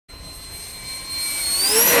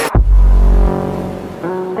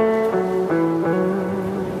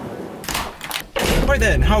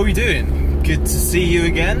how are we doing? Good to see you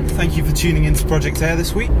again. Thank you for tuning into Project Air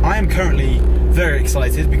this week. I am currently very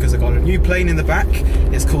excited because I've got a new plane in the back.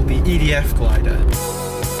 It's called the EDF Glider.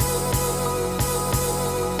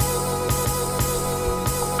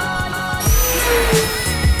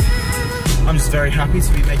 I'm just very happy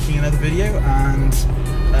to be making another video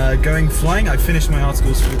and going flying. I finished my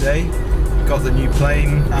articles for the day, got the new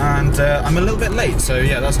plane, and I'm a little bit late, so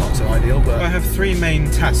yeah, that's not so ideal, but I have three main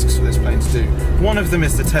tasks for this plane to do. One of them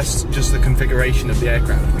is to test just the configuration of the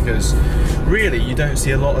aircraft, because really you don't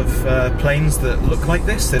see a lot of planes that look like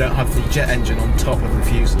this. They don't have the jet engine on top of the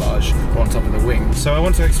fuselage or on top of the wing. So I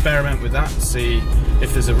want to experiment with that, see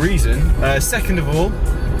if there's a reason. Second of all,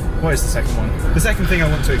 what is the second one? The second thing I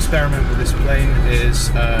want to experiment with this plane is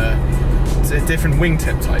a different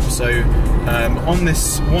wingtip type. So on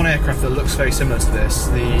this one aircraft that looks very similar to this,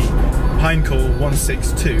 the Heinkel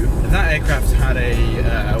 162, that aircraft had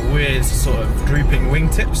a weird sort of drooping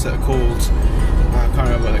wingtips that are called, I can't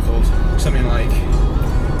remember what they're called, something like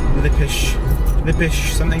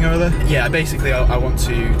Lippish something or other. Yeah, basically I want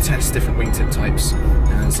to test different wingtip types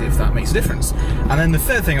and see if that makes a difference. And then the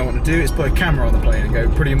third thing I want to do is put a camera on the plane and go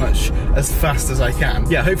pretty much as fast as I can.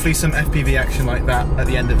 Yeah, hopefully some FPV action like that at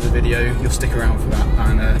the end of the video. You'll stick around for that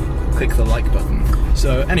and click the like button.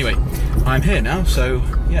 So anyway, I'm here now, so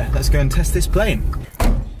yeah, let's go and test this plane.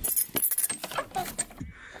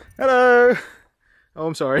 Hello! Oh,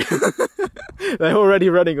 I'm sorry. They're already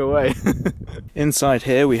running away. Inside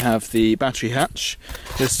here we have the battery hatch.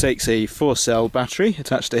 This takes a 4-cell battery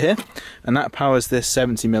attached to here, and that powers this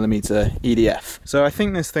 70mm EDF. So I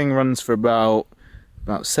think this thing runs for about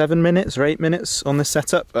 7 minutes or 8 minutes on this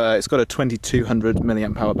setup. It's got a 2200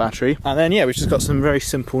 milliamp hour battery. And then yeah, we've just got some very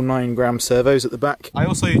simple 9-gram servos at the back. I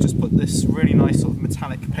also just put this really nice sort of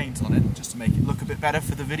metallic paint on it, just to make it look a bit better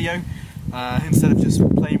for the video, instead of just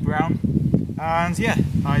plain brown. And yeah,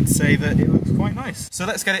 I'd say that it looks quite nice. So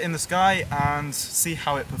let's get it in the sky and see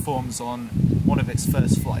how it performs on one of its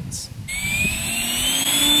first flights.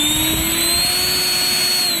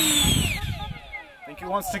 I think it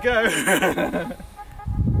wants to go.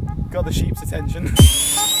 Got the sheep's attention.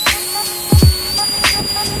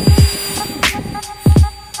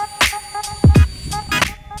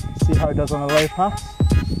 See how it does on a low pass.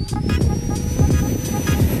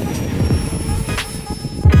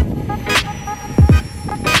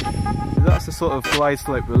 That's the sort of glide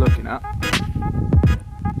slope we're looking at.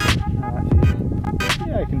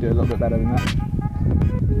 Yeah, I can do a little bit better than that.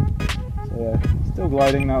 So yeah, still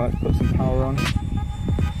gliding now. Let's put some power on.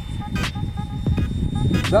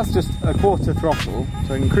 So that's just a quarter throttle,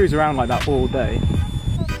 so I can cruise around like that all day.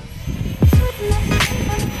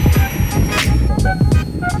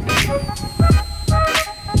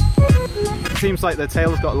 It seems like the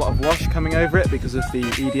tail's got a lot of wash coming over it because of the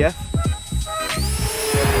EDF.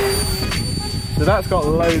 So that's got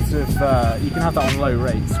loads of, you can have that on low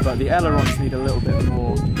rates, but the ailerons need a little bit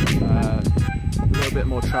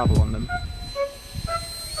more travel on them.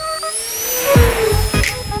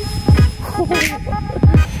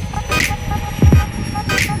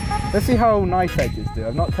 Let's see how knife edges do.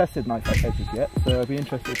 I've not tested knife edges yet, so I'd be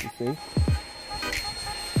interested to see.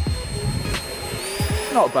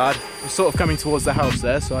 Not bad. I'm sort of coming towards the house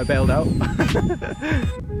there, so I bailed out.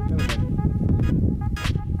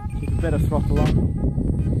 Keep a bit of throttle on.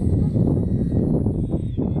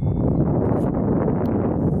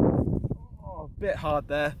 Oh, a bit hard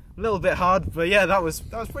there. A little bit hard, but yeah, that was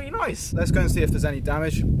pretty nice. Let's go and see if there's any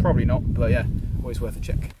damage. Probably not, but yeah, always worth a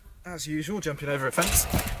check. As usual, jumping over a fence.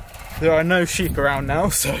 There are no sheep around now,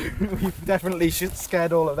 so we've definitely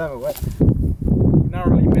scared all of them away.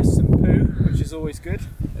 Narrowly missed some poo, which is always good.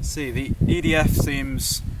 Let's see, the EDF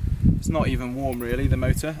seems, it's not even warm really, the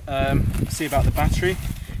motor. Let's see about the battery.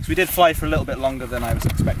 So we did fly for a little bit longer than I was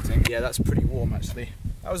expecting. Yeah, that's pretty warm actually.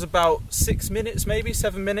 That was about 6 minutes, maybe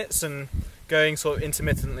 7 minutes, and going sort of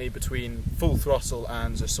intermittently between full throttle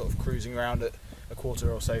and just sort of cruising around at a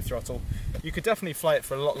quarter or so throttle. You could definitely fly it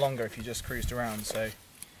for a lot longer if you just cruised around, so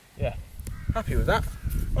yeah, happy with that.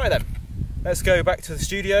 Right then, let's go back to the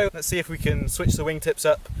studio. Let's see if we can switch the wingtips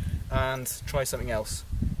up and try something else.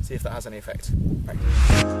 See if that has any effect. Right.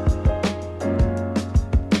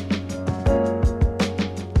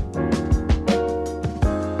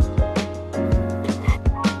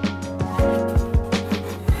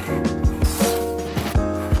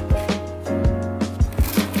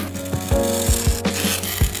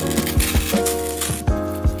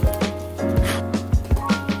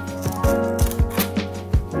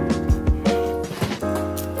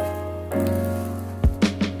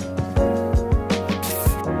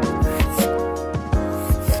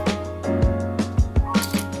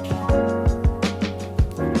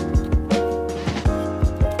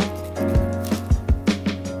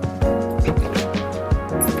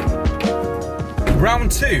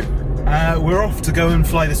 round 2. We're off to go and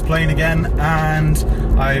fly this plane again, and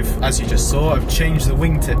as you just saw, I've changed the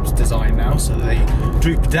wingtips design now so they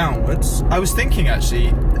droop downwards. I was thinking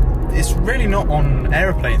actually, it's really not on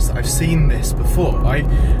aeroplanes that I've seen this before. I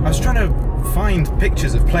was trying to find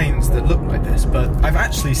pictures of planes that look like this, but I've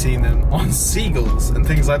actually seen them on seagulls and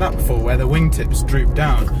things like that before, where the wingtips droop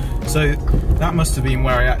down. So that must have been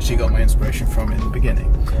where I actually got my inspiration from in the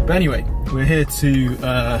beginning. But anyway, we're here to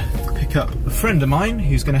pick up a friend of mine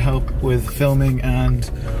who's going to help with filming and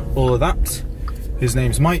all of that. His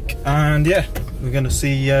name's Mike, and yeah, we're going to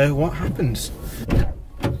see what happens.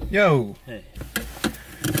 Yo! Hey.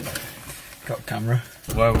 Got a camera.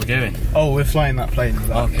 Where are we going? Oh, we're flying that plane.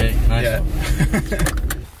 Okay, nice. Yeah.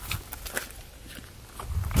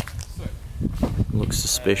 Looks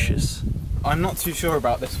suspicious. I'm not too sure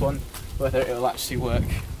about this one, whether it'll actually work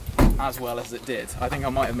as well as it did. I think I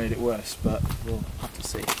might have made it worse, but we'll have to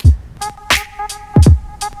see.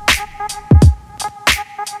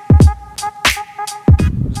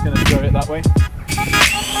 I'm just going to throw it that way.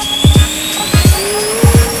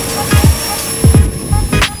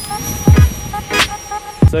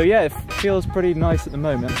 So yeah, it feels pretty nice at the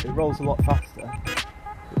moment. It rolls a lot faster,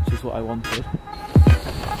 which is what I wanted.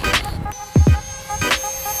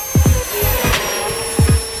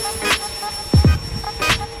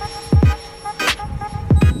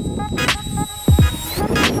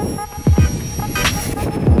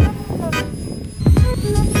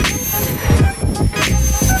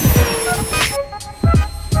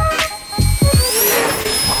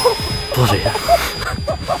 Bloody hell.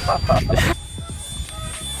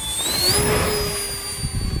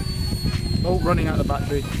 Oh, running out of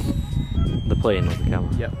battery. The plane or the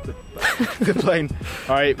camera? Yep, the plane.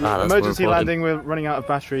 Alright, emergency landing, we're running out of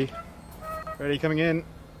battery. Ready, coming in.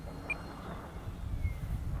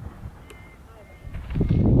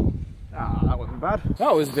 Ah, that wasn't bad.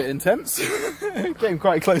 That was a bit intense. Came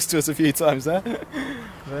quite close to us a few times there.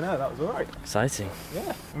 But no, that was alright. Exciting. Yeah,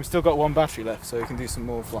 and we've still got one battery left, so we can do some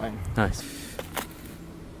more flying. Nice.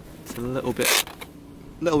 It's a little bit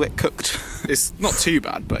cooked. It's not too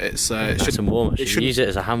bad, but it's nice and warm. You should use it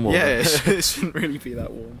as a hand warmer. Yeah, it shouldn't really be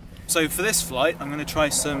that warm. So for this flight, I'm going to try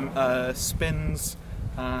some spins,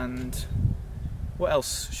 and what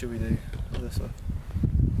else should we do? This one,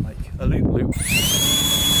 like a loop.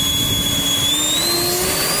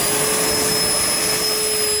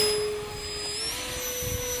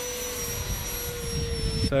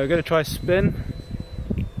 So we're going to try spin.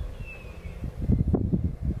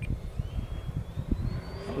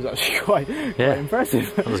 Was actually quite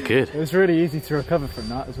impressive. That was good. It was really easy to recover from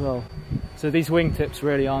that as well. So these wingtips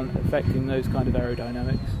really aren't affecting those kind of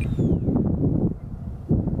aerodynamics.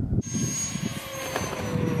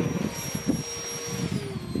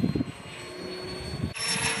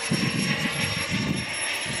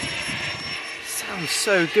 Sounds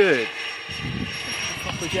so good. A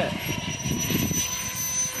proper jet.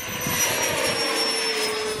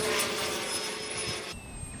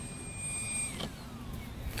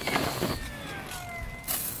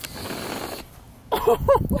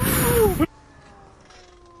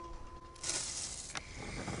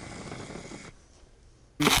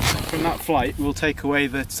 From that flight, we'll take away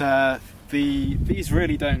that these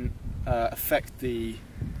really don't affect the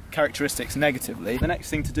characteristics negatively. The next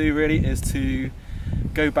thing to do really is to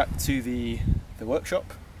go back to the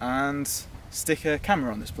workshop and stick a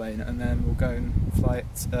camera on this plane, and then we'll go and fly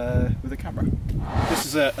it with a camera. This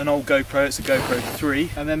is an old GoPro, it's a GoPro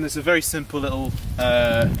 3, and then there's a very simple little,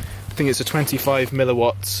 I think it's a 25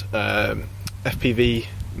 milliwatt FPV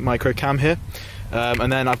micro cam here,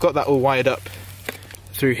 and then I've got that all wired up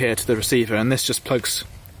through here to the receiver, and this just plugs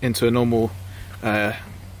into a normal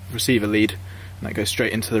receiver lead, and that goes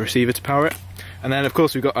straight into the receiver to power it. And then of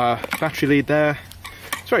course we've got our battery lead there.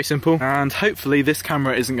 It's very simple, and hopefully this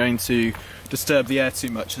camera isn't going to disturb the air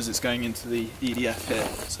too much as it's going into the EDF here.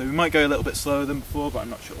 So we might go a little bit slower than before, but I'm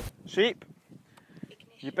not sure. Sheep,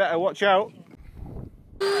 you better watch out.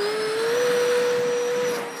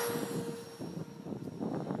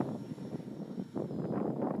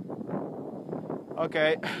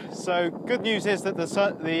 Okay, so good news is that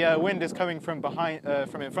the wind is coming from behind,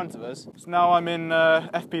 from in front of us. So now I'm in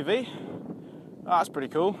FPV. Oh, that's pretty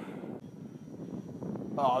cool.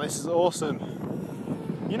 Oh, this is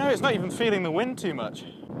awesome. You know, it's not even feeling the wind too much.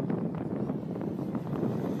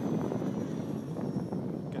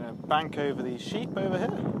 Gonna bank over these sheep over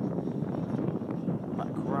here.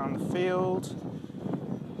 Back around the field.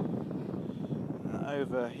 And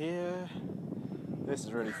over here. This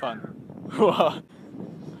is really fun.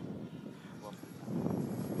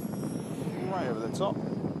 Right over the top.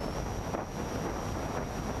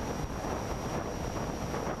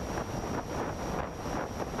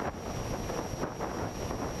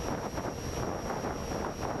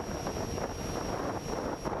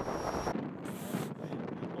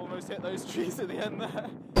 hit those trees at the end there.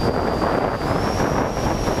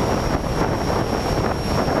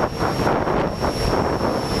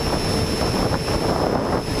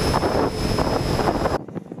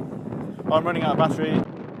 I'm running out of battery.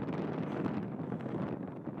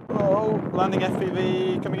 Oh, landing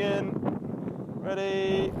FPV coming in.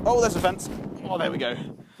 Ready. Oh, there's a fence. Oh, there we go.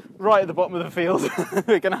 Right at the bottom of the field.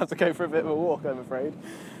 We're going to have to go for a bit of a walk, I'm afraid.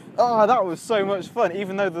 Oh, that was so much fun,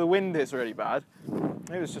 even though the wind is really bad.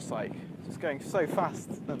 It was just like, just going so fast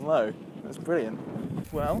and low. It was brilliant.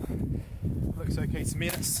 Well, looks okay to me.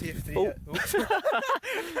 Let's see if the...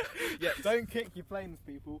 Yeah, don't kick your planes,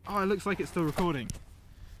 people. Oh, it looks like it's still recording.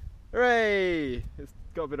 Hooray! It's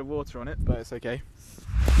got a bit of water on it, but it's okay.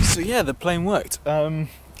 So yeah, the plane worked. I'm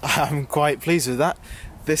quite pleased with that.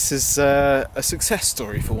 This is a success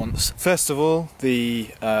story for once. First of all, the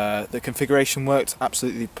configuration worked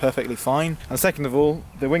absolutely perfectly fine. And second of all,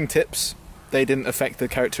 the wingtips, they didn't affect the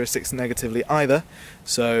characteristics negatively either,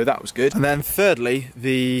 so that was good. And then thirdly,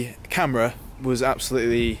 the camera was that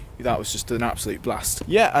was just an absolute blast.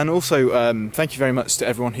 Yeah, and also thank you very much to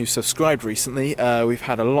everyone who subscribed recently. We've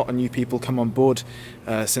had a lot of new people come on board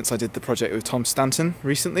since I did the project with Tom Stanton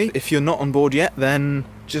recently. If you're not on board yet, then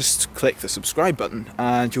just click the subscribe button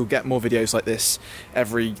and you'll get more videos like this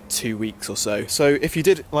every 2 weeks or so. So if you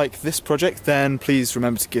did like this project, then please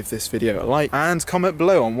remember to give this video a like and comment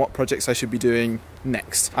below on what projects I should be doing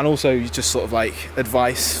next. And also just sort of like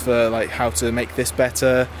advice for like how to make this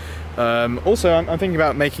better. Also, I'm thinking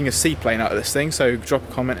about making a seaplane out of this thing, so drop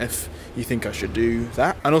a comment if you think I should do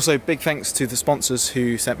that. And also big thanks to the sponsors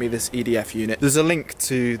who sent me this EDF unit. There's a link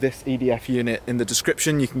to this EDF unit in the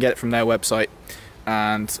description. You can get it from their website,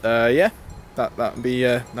 and yeah, that'd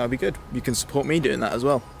be good. You can support me doing that as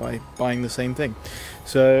well by buying the same thing.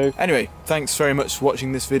 So anyway, thanks very much for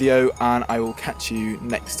watching this video, and I will catch you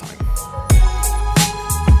next time.